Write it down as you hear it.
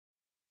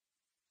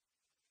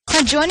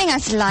Now, joining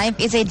us live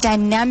is a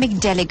dynamic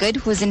delegate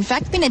who's in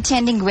fact been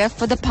attending WEF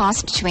for the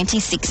past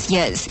 26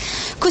 years.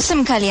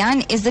 Koosum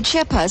Kalyan is the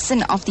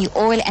chairperson of the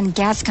oil and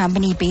gas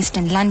company based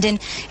in London.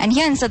 And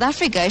here in South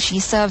Africa, she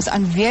serves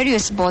on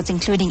various boards,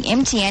 including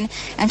MTN,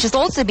 and she's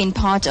also been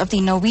part of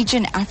the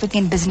Norwegian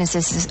African Business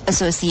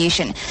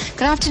Association.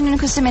 Good afternoon,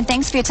 Koosum, and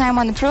thanks for your time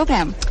on the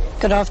program.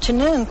 Good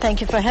afternoon. Thank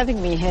you for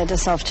having me here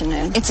this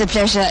afternoon. It's a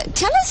pleasure.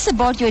 Tell us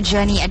about your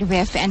journey at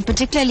WEF and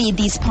particularly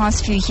these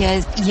past few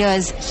years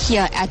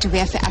here at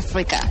WEF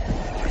Africa.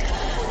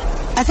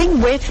 I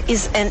think WEF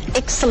is an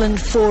excellent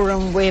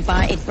forum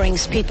whereby it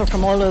brings people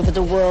from all over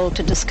the world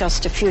to discuss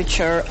the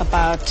future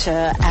about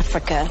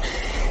Africa.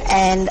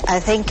 And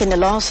I think in the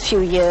last few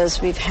years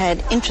we've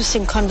had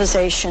interesting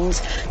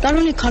conversations, not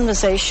only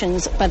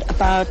conversations, but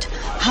about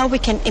how we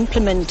can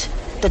implement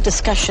the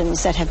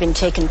discussions that have been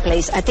taking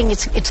place. I think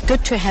it's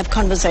good to have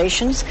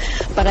conversations,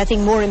 but I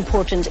think more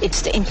important,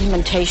 it's the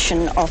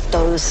implementation of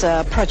those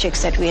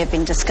projects that we have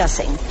been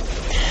discussing.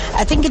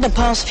 I think in the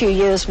past few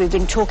years we've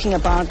been talking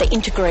about the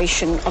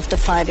integration of the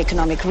 5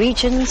 economic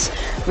regions.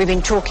 We've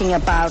been talking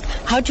about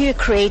how do you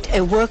create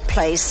a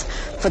workplace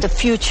for the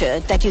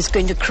future that is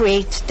going to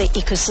create the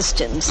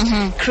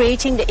ecosystems,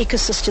 creating the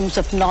ecosystems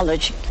of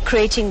knowledge,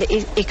 creating the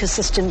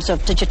ecosystems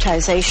of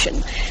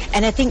digitization.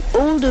 And I think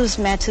all those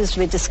matters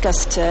were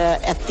discussed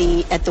at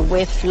the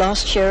WEF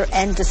last year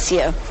and this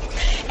year.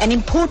 And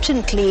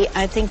importantly,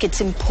 I think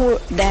it's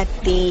important that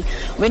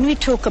when we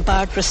talk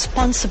about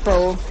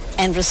responsible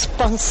and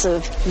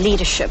responsive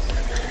leadership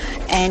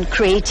and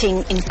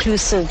creating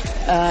inclusive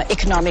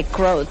economic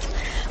growth,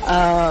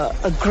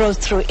 growth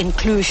through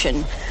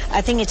inclusion,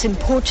 I think it's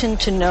important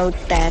to note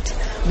that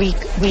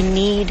we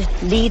need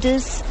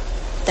leaders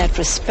that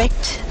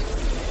respect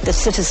the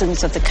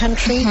citizens of the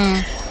country,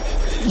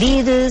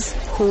 leaders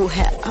who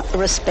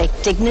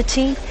respect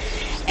dignity,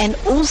 and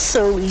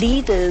also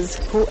leaders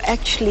who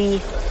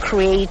actually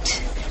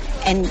create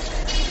and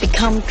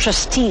become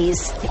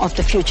trustees of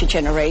the future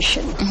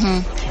generation.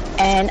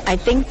 And I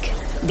think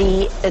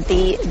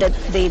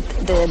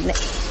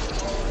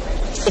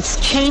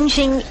it's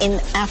changing in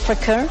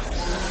Africa.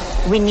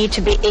 We need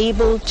to be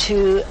able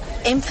to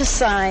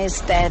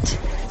emphasize that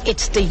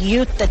it's the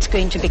youth that's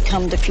going to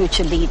become the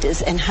future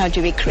leaders, and how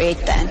do we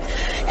create that?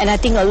 And I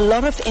think a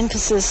lot of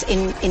emphasis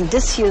in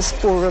this year's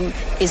forum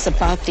is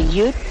about the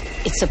youth.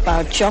 It's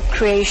about job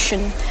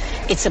creation.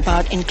 It's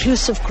about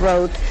inclusive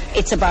growth.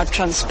 It's about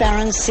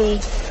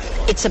transparency.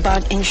 It's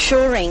about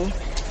ensuring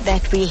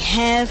that we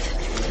have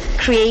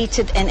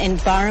created an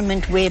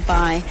environment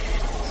whereby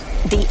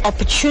the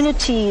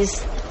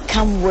opportunities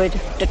come with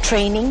the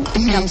training,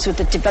 it comes with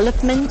the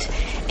development,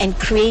 and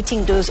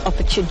creating those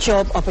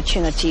job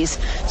opportunities.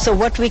 So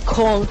what we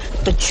call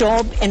the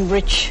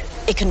job-enriched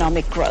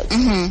economic growth.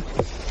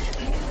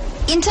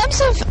 In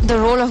terms of the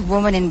role of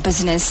women in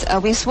business,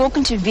 we've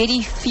spoken to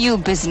very few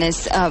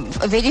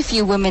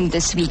women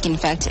this week, in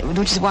fact,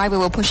 which is why we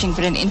were pushing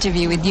for an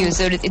interview with you.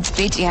 So it's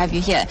great to have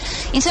you here.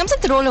 In terms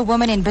of the role of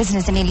women in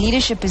business and in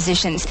leadership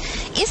positions,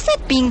 is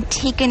that being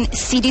taken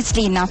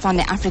seriously enough on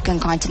the African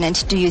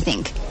continent, do you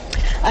think?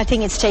 I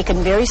think it's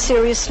taken very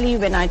seriously.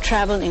 When I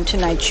travel into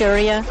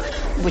Nigeria,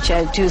 which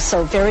I do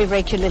so very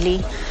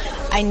regularly,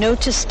 I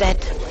notice that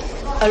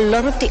a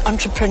lot of the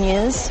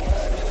entrepreneurs,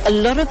 a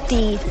lot of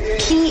the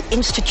key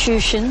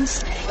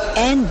institutions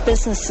and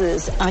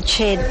businesses are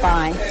chaired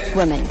by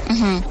women.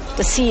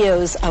 The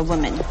CEOs are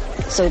women.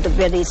 So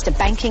whether it's the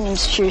banking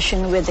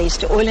institution, whether it's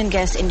the oil and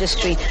gas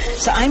industry.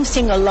 So I'm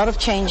seeing a lot of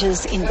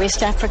changes in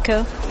West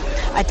Africa.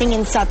 I think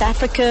in South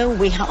Africa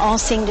we are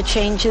seeing the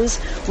changes.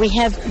 We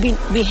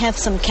have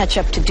some catch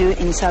up to do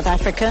in South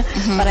Africa,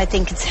 but I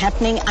think it's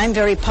happening. I'm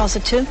very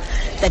positive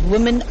that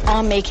women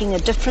are making a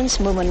difference,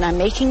 women are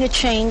making a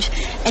change,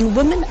 and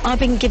women are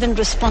being given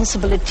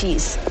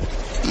responsibilities.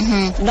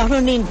 Not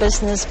only in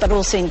business but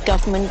also in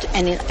government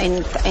and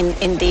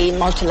in the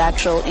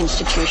multilateral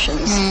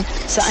institutions.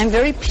 So I'm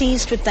very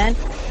pleased with that.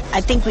 I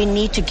think we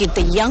need to give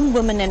the young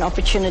women an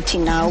opportunity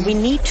now. We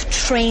need to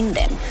train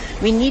them.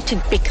 We need to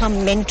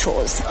become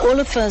mentors. All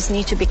of us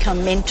need to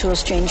become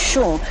mentors to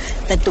ensure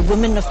that the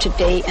women of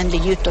today and the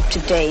youth of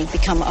today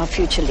become our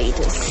future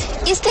leaders.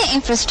 Is there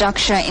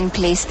infrastructure in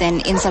place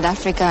then in South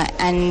Africa,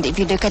 and if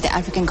you look at the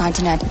African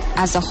continent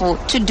as a whole,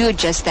 to do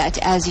just that,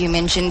 as you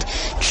mentioned,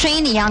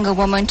 train younger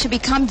women to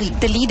become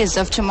the leaders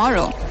of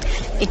tomorrow?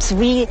 It's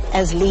we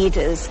as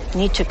leaders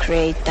need to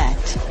create that.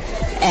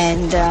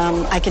 And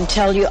I can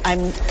tell you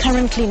I'm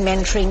currently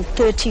mentoring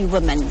 30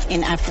 women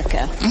in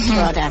Africa,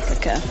 throughout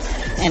Africa.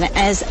 And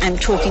as I'm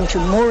talking to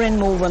more and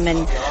more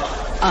women,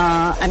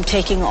 I'm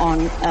taking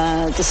on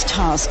this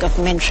task of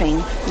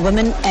mentoring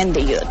women and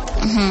the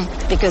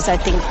youth. Because I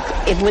think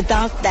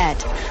without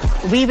that,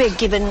 we were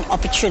given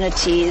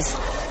opportunities,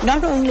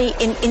 not only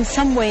in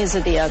some ways or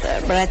the other,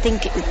 but I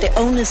think the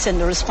onus and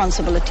the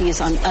responsibility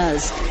is on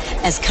us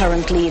as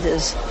current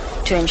leaders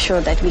to ensure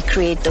that we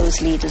create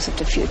those leaders of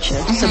the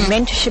future. So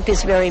mentorship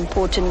is very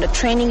important. The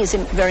training is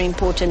very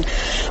important.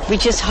 We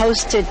just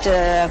hosted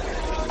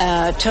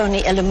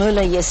Tony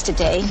Elamula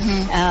yesterday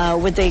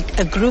with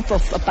a group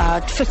of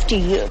about 50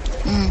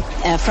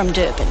 youth from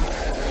Durban.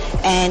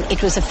 And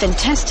it was a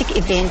fantastic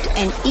event,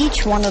 and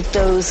each one of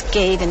those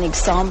gave an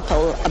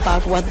example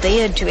about what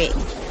they are doing.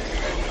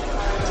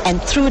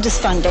 And through this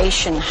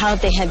foundation, how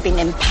they have been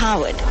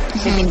empowered,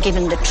 they've been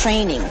given the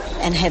training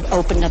and have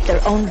opened up their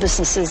own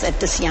businesses at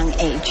this young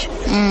age.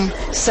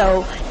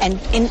 So, and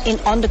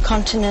on the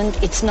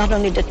continent, it's not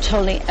only the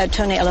Tony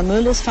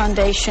Elamula's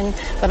foundation,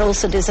 but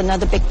also there's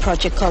another big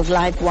project called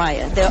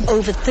Livewire. There are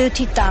over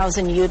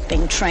 30,000 youth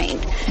being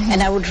trained.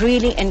 And I would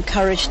really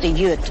encourage the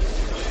youth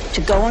to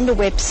go on the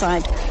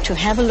website, to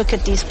have a look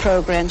at these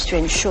programs, to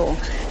ensure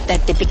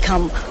that they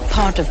become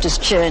part of this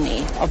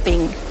journey of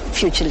being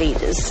future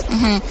leaders.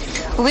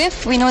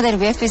 WIF, we know that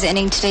WIF is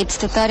ending today. It's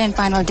the third and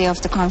final day of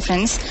the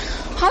conference.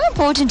 How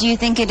important do you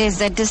think it is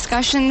that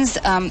discussions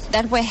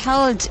that were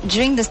held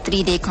during this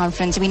 3-day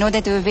conference, we know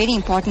that there were very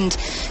important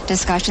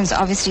discussions,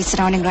 obviously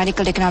surrounding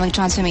radical economic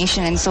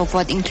transformation and so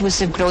forth,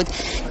 inclusive growth,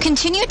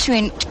 continue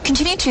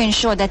to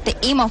ensure that the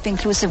aim of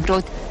inclusive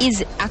growth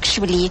is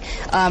actually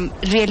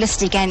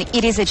realistic and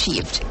it is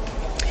achieved?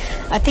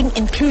 I think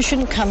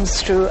inclusion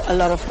comes through a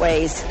lot of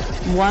ways.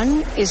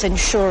 One is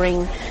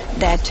ensuring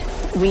that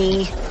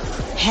we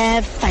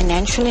have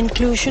financial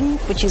inclusion,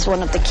 which is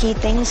one of the key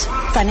things.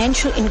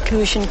 Financial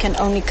inclusion can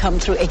only come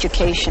through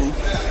education.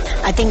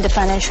 I think the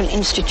financial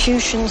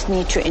institutions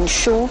need to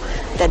ensure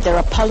that there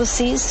are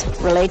policies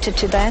related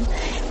to that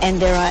and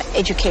there are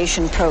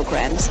education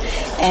programs.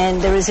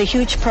 And there is a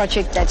huge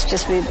project that's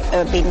just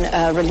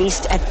been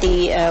released at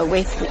the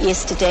WIF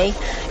yesterday.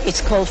 It's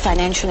called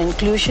Financial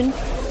Inclusion.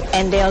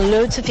 And there are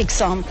loads of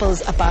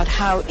examples about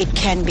how it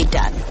can be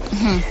done.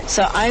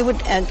 So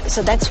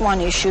so that's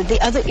one issue. The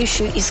other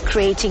issue is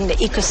creating the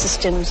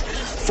ecosystems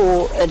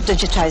for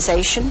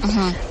digitization,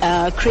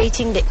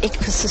 creating the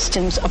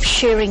ecosystems of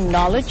sharing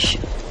knowledge,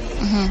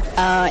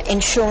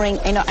 ensuring,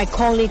 I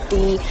call it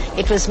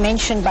it was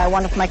mentioned by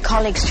one of my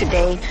colleagues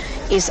today,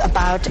 is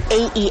about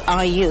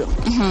AERU.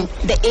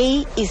 The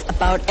A is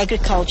about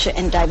agriculture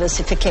and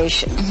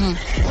diversification.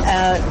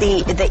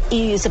 The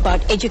E is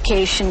about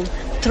education.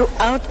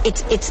 Throughout,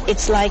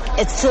 it's like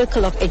a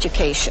circle of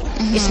education.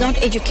 It's not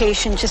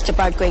education just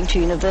about going to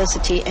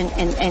university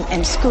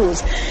and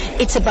schools.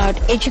 It's about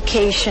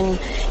education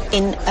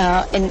in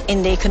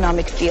the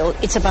economic field.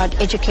 It's about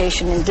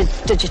education in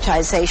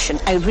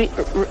digitization.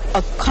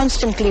 I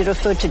constantly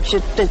refer to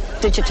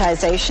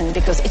digitization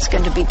because it's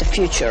going to be the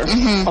future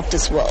of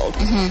this world.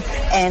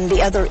 And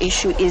the other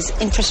issue is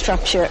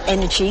infrastructure,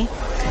 energy.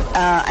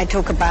 I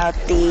talk about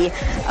the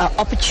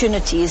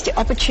opportunities. The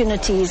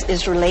opportunities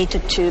is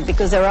related to,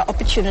 because there are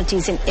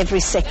opportunities in every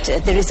sector.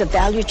 There is a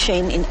value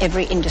chain in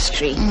every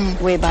industry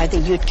whereby the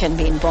youth can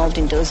be involved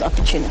in those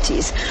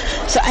opportunities.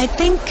 So I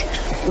think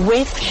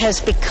WIF has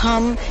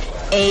become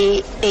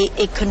a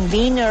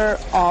convener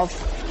of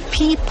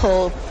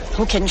people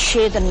who can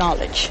share the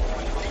knowledge,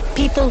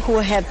 people who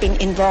have been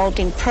involved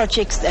in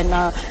projects and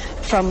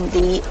from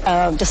the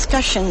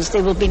discussions,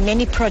 there will be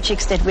many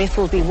projects that WIF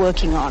will be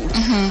working on.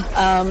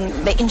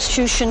 The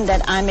institution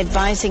that I'm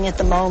advising at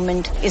the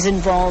moment is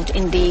involved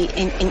in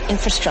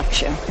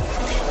infrastructure.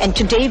 And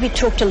today we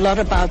talked a lot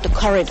about the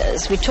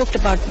corridors. We talked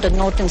about the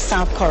North and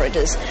South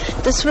corridors.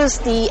 This was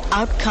the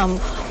outcome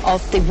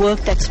of the work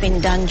that's been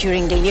done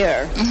during the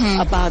year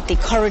about the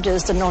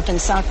corridors, the North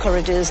and South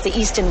corridors, the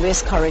East and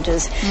West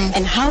corridors,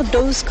 and how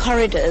those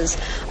corridors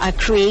are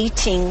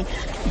creating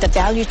the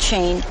value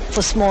chain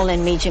for small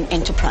and medium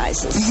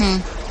enterprises.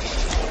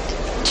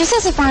 Just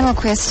as a final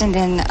question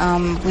then,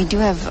 we do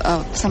have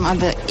some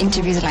other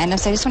interviews lined up,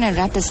 so I just want to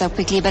wrap this up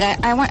quickly, but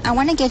I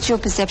want to get your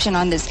perception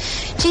on this.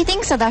 Do you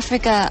think South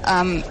Africa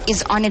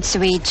is on its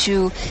way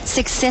to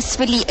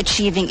successfully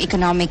achieving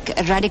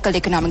radical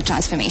economic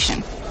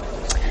transformation?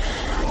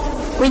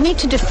 We need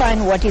to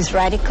define what is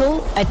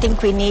radical. I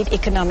think we need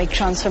economic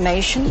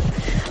transformation.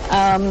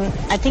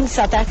 I think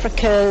South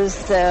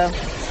Africa's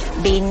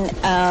been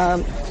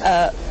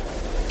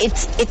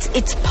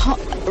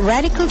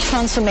radical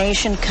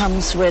transformation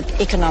comes with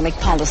economic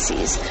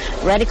policies.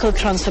 Radical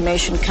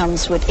transformation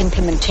comes with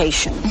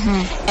implementation.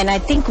 And I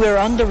think we're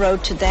on the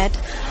road to that,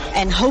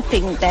 and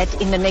hoping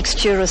that in the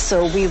next year or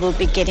so we will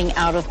be getting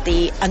out of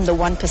the under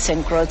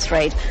 1% growth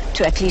rate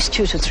to at least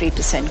 2 to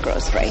 3%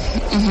 growth rate.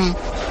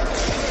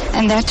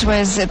 And that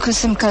was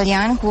Koosum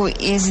Kalyan, who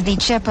is the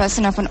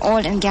chairperson of an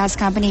oil and gas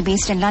company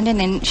based in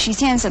London, and she's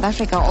here in South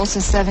Africa also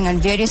serving on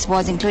various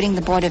boards, including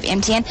the board of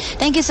MTN.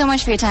 Thank you so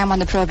much for your time on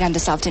the program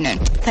this afternoon.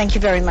 Thank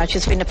you very much.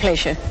 It's been a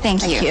pleasure.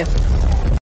 Thank you. Thank you.